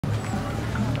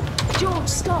George,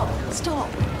 stop. Stop.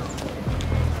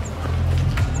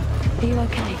 Are you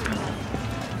okay?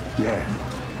 Yeah.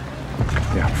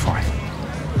 Yeah, I'm fine.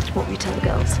 What will you tell the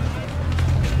girls?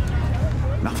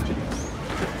 Nothing.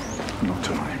 Not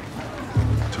tonight.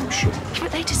 I'm sure.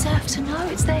 But they deserve to know.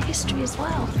 It's their history as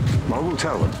well. I will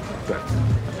tell them, but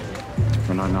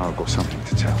when I know I've got something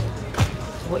to tell.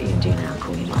 What are you going to do now?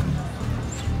 Call your mum?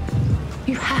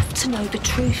 You have to know the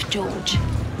truth, George.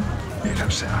 You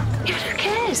don't say that. Yeah, who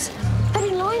cares? They've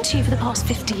been lying to you for the past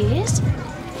 50 years.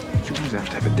 You always have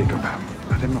to have a dig about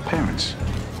them. They're my parents.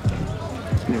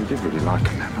 You did really like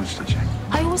them that much, did you?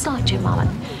 I always liked your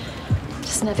mum.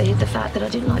 Just never hid the fact that I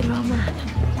didn't like your old man.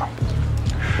 Well,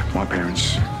 my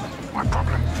parents, my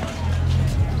problem.